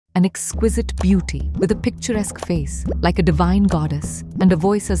an exquisite beauty with a picturesque face, like a divine goddess, and a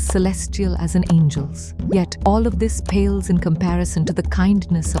voice as celestial as an angel's. Yet, all of this pales in comparison to the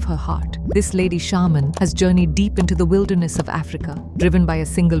kindness of her heart. This lady shaman has journeyed deep into the wilderness of Africa, driven by a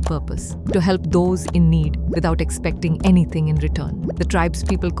single purpose: to help those in need without expecting anything in return. The tribe's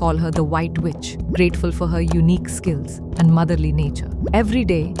people call her the White Witch, grateful for her unique skills and motherly nature. Every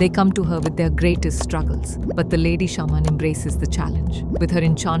day, they come to her with their greatest struggles, but the lady shaman embraces the challenge. With her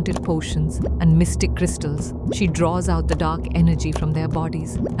enchanted potions and mystic crystals, she draws out the dark energy from their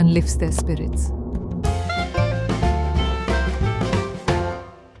bodies and lifts their spirits.